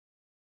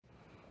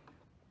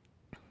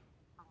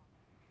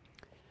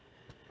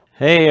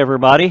Hey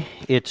everybody,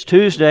 it's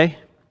Tuesday,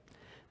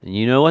 and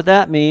you know what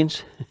that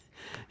means.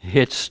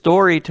 It's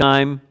story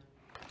time.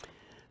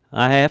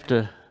 I have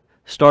to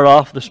start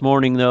off this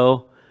morning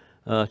though,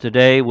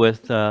 today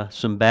with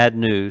some bad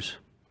news.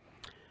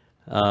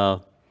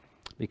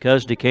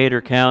 Because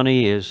Decatur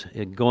County is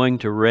going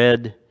to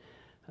red,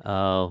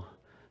 the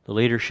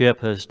leadership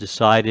has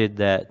decided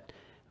that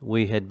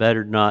we had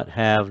better not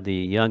have the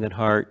Young at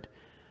Heart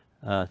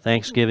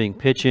Thanksgiving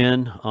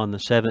pitch-in on the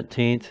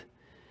 17th.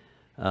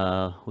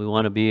 We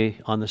want to be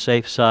on the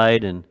safe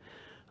side, and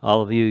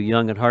all of you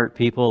Young at Heart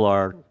people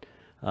are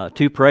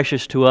too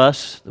precious to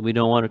us that we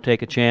don't want to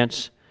take a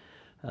chance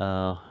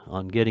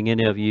on getting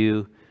any of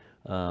you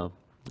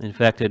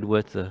infected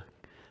with the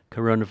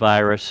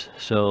coronavirus.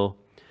 So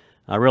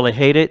I really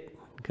hate it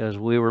because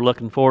we were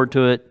looking forward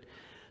to it,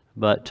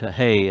 but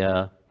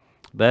hey,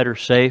 better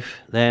safe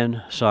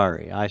than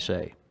sorry, I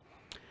say.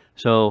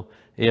 So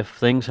if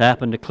things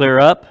happen to clear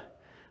up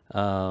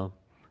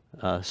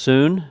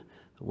soon,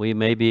 we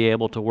may be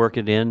able to work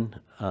it in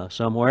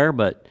somewhere,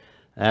 but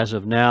as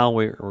of now,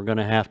 we're going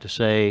to have to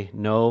say,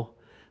 no,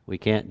 we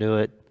can't do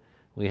it.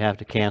 We have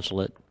to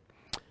cancel it.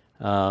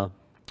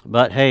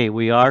 But hey,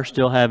 we are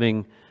still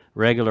having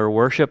regular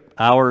worship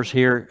hours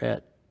here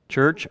at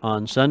church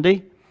on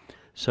Sunday,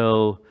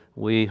 so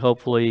we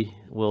hopefully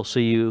will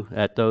see you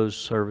at those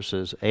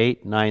services,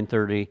 8,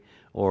 9:30,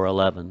 or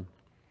 11.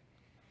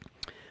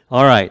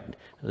 All right,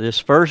 this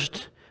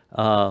first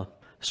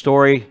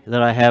story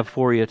that I have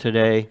for you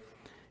today,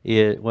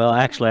 well,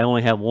 actually, I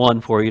only have one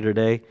for you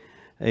today.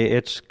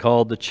 It's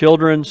called The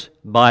Children's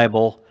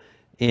Bible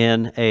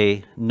in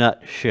a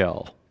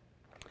Nutshell.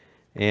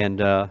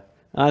 And I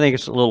think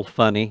it's a little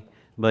funny,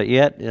 but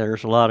yet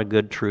there's a lot of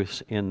good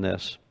truths in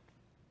this.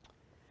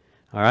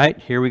 All right,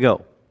 here we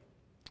go.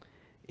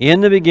 In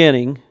the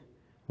beginning,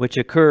 which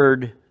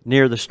occurred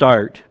near the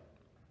start,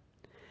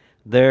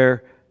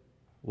 there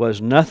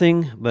was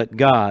nothing but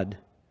God,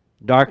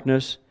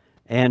 darkness,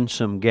 and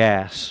some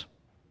gas.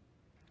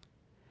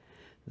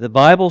 The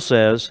Bible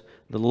says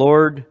the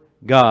Lord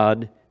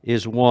God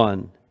is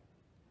one,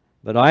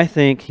 but I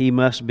think He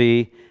must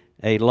be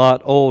a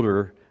lot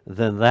older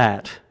than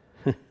that.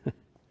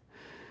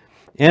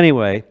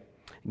 Anyway,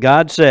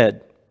 God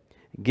said,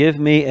 "Give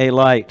me a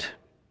light,"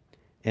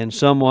 and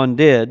someone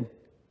did.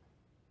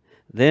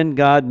 Then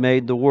God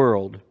made the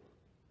world,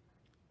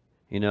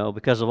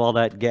 because of all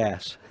that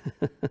gas.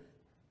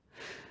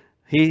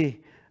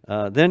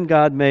 Then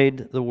God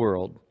made the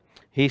world.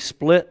 He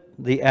split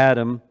the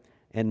atom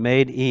and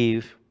made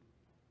Eve.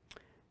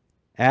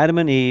 Adam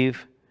and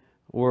Eve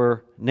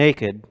were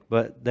naked,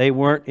 but they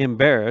weren't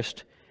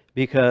embarrassed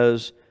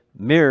because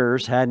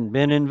mirrors hadn't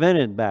been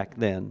invented back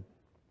then.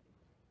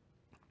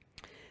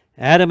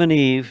 Adam and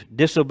Eve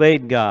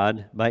disobeyed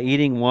God by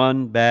eating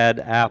one bad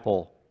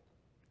apple.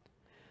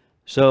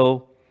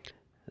 So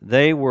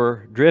they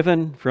were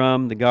driven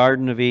from the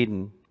Garden of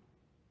Eden.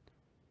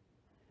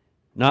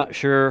 Not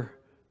sure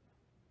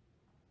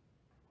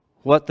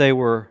what they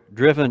were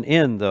driven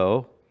in,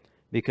 though,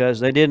 because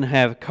they didn't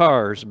have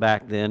cars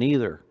back then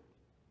either.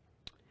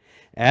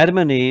 Adam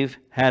and Eve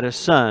had a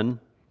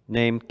son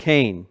named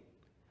Cain,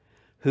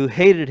 who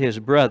hated his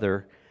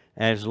brother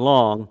as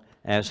long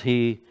as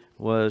he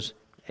was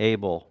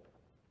able.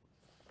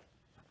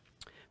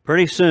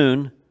 Pretty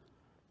soon,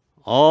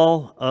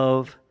 all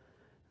of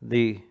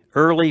the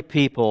early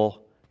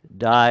people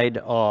died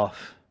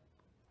off,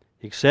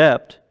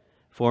 except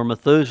for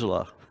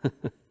Methuselah,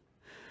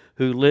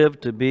 who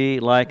lived to be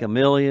like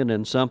 1,000,000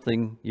 and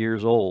something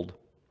years old.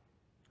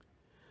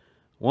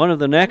 One of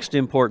the next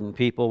important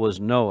people was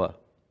Noah,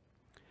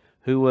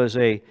 who was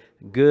a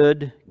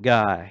good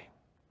guy.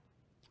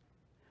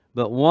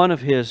 But one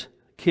of his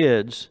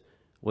kids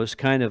was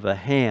kind of a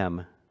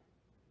ham.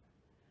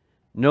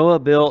 Noah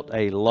built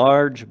a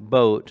large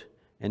boat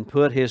and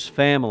put his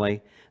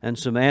family and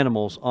some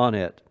animals on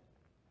it.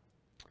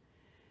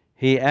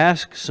 He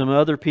asked some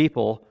other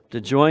people to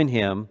join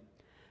him,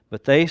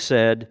 but they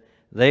said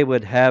they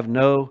would have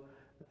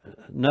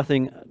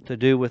nothing to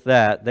do with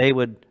that. They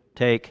would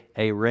take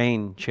a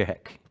rain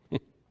check.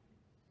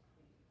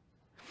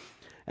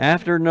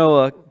 After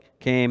Noah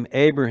came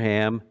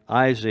Abraham,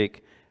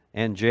 Isaac,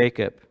 and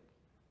Jacob.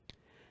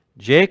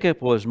 Jacob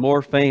was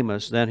more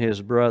famous than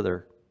his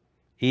brother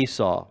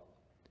Esau,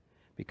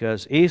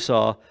 because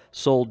Esau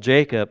sold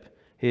Jacob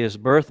his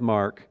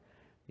birthmark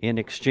in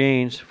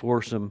exchange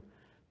for some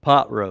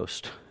pot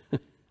roast.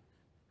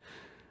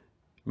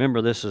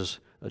 Remember, this is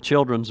a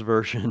children's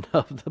version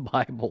of the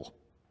Bible.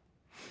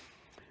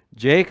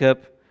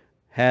 Jacob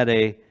had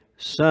a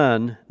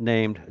son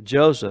named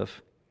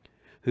Joseph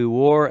who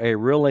wore a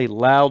really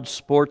loud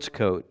sports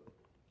coat.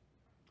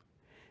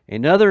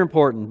 Another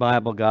important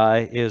Bible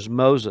guy is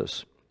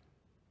Moses,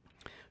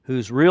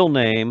 whose real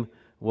name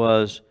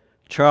was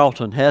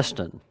Charlton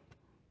Heston.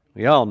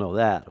 We all know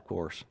that, of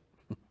course.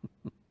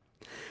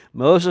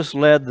 Moses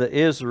led the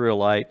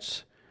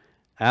Israelites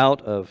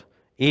out of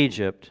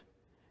Egypt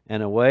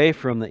and away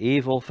from the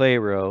evil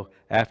Pharaoh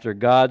after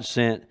God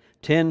sent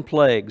 10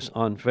 plagues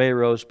on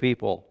Pharaoh's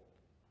people.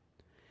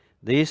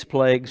 These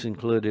plagues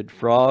included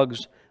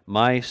frogs,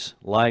 mice,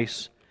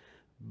 lice,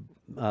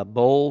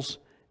 bowls,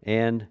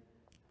 and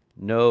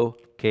no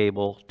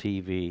cable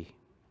TV.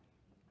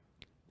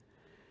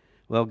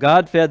 Well,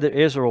 God fed the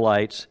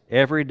Israelites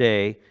every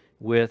day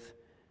with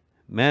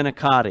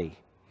manicotti.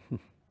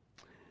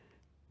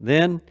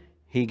 Then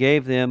He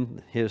gave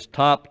them His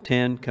top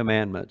 10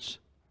 commandments.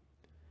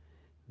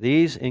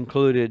 These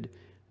included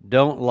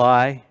don't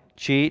lie,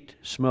 cheat,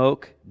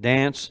 smoke,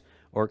 dance,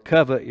 or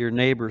covet your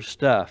neighbor's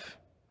stuff.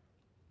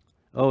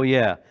 Oh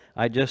yeah,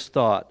 I just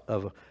thought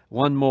of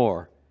one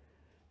more.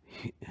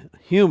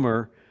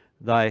 Humor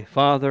thy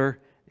father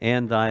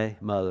and thy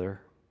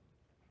mother.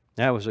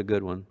 That was a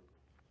good one.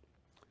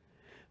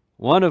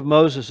 One of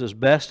Moses'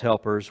 best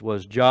helpers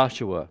was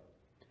Joshua,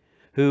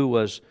 who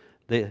was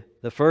the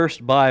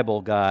first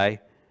Bible guy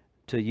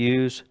to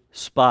use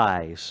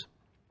spies.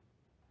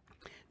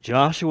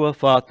 Joshua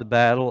fought the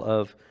battle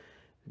of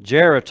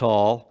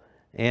Jericho,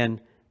 and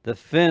the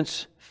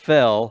fence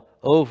fell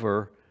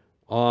over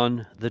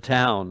on the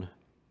town.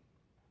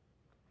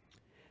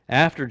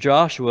 After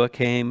Joshua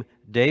came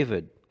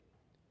David.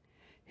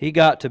 He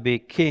got to be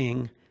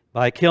king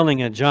by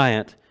killing a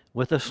giant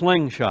with a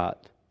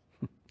slingshot.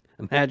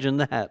 Imagine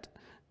that.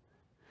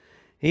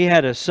 He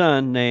had a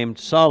son named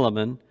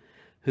Solomon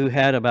who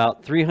had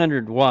about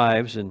 300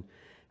 wives and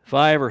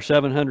 500 or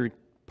 700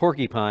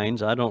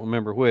 porcupines, I don't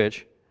remember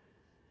which.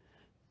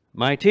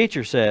 My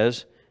teacher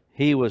says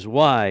he was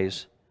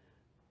wise,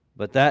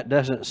 but that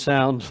doesn't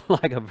sound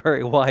like a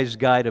very wise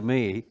guy to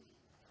me.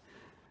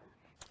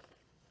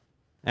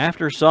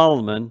 After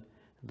Solomon,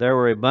 there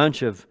were a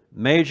bunch of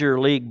major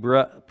league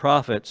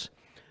prophets.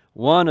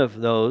 One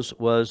of those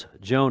was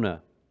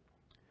Jonah,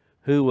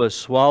 who was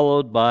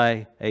swallowed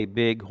by a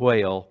big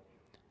whale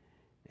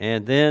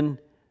and then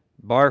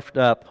barfed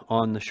up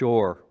on the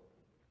shore.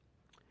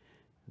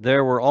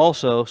 There were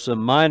also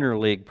some minor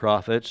league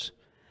prophets,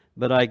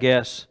 but I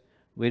guess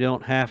we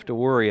don't have to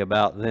worry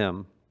about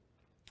them.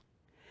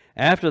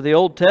 After the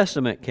Old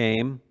Testament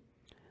came,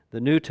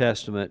 the New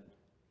Testament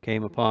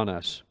came upon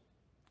us.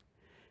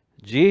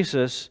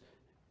 Jesus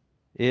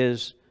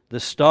is the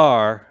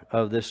star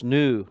of this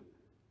New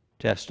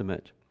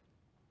Testament.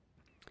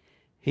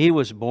 He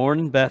was born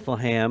in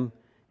Bethlehem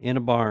in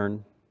a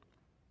barn.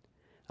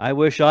 I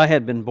wish I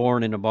had been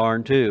born in a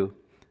barn too,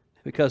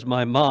 because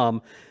my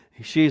mom,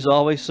 she's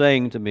always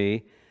saying to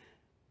me,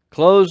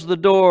 "Close the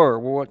door.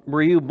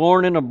 Were you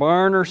born in a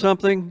barn or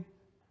something?"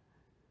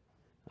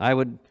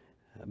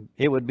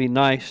 It would be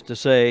nice to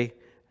say,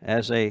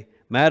 as a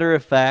matter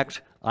of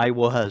fact, I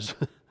was.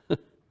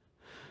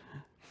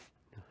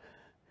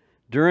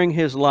 During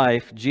His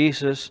life,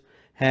 Jesus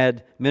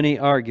had many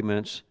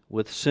arguments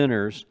with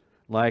sinners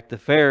like the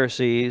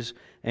Pharisees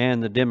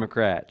and the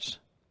Democrats.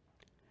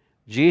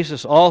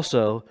 Jesus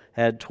also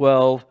had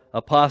 12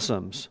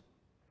 opossums.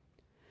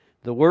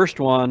 The worst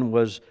one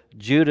was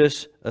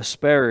Judas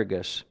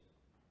Asparagus.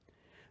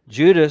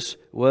 Judas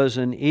was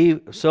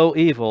so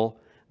evil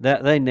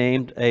that they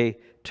named a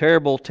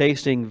terrible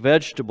tasting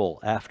vegetable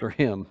after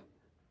him,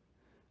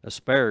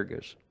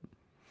 asparagus.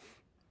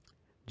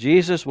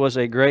 Jesus was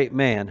a great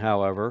man,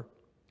 however.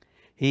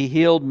 He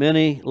healed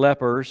many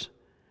leopards,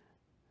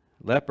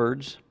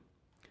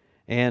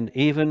 and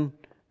even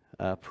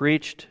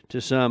preached to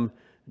some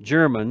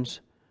Germans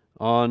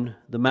on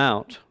the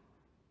Mount.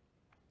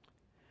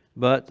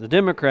 But the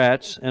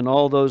Democrats and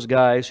all those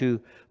guys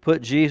who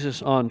put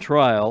Jesus on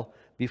trial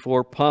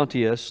before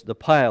Pontius the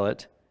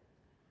Pilate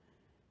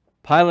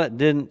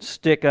didn't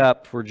stick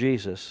up for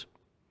Jesus.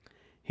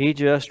 He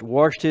just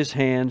washed his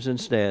hands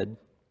instead.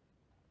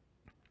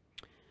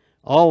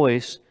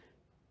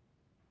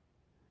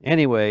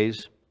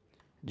 Anyways,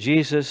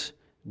 Jesus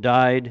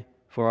died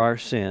for our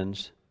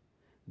sins,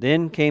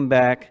 then came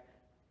back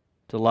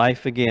to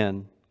life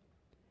again.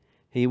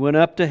 He went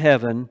up to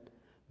heaven,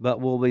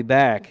 but will be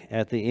back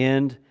at the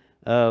end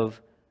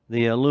of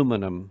the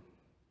aluminum.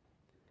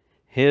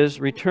 His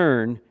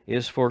return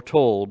is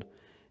foretold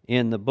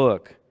in the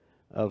book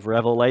of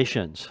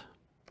Revelations.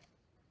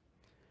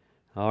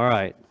 All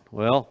right,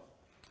 well,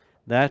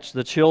 that's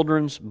the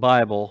children's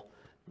Bible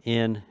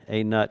in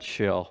a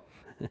nutshell.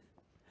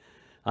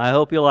 I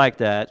hope you like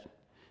that.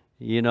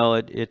 You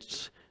know,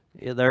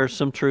 there's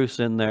some truths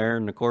in there,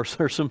 and of course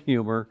there's some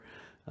humor.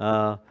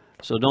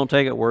 So don't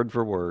take it word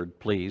for word,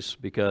 please,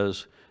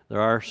 because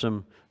there are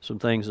some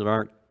things that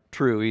aren't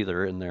true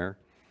either in there.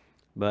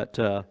 But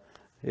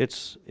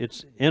it's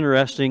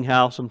interesting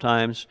how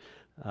sometimes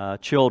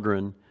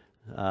children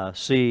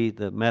see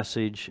the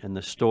message and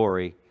the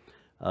story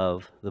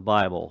of the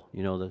Bible.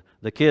 You know,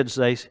 the kids,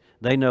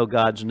 they know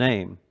God's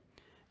name.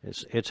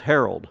 It's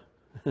Harold.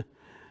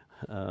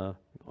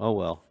 Oh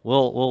well,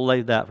 we'll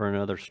leave that for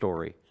another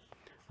story.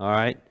 All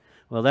right.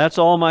 Well, that's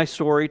all my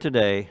story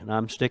today, and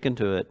I'm sticking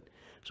to it.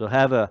 So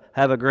have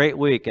a great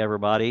week,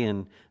 everybody,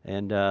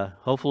 and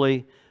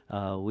hopefully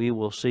we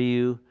will see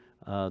you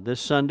this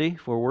Sunday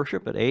for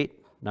worship at 8,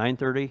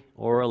 9:30,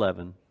 or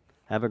 11.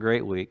 Have a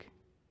great week.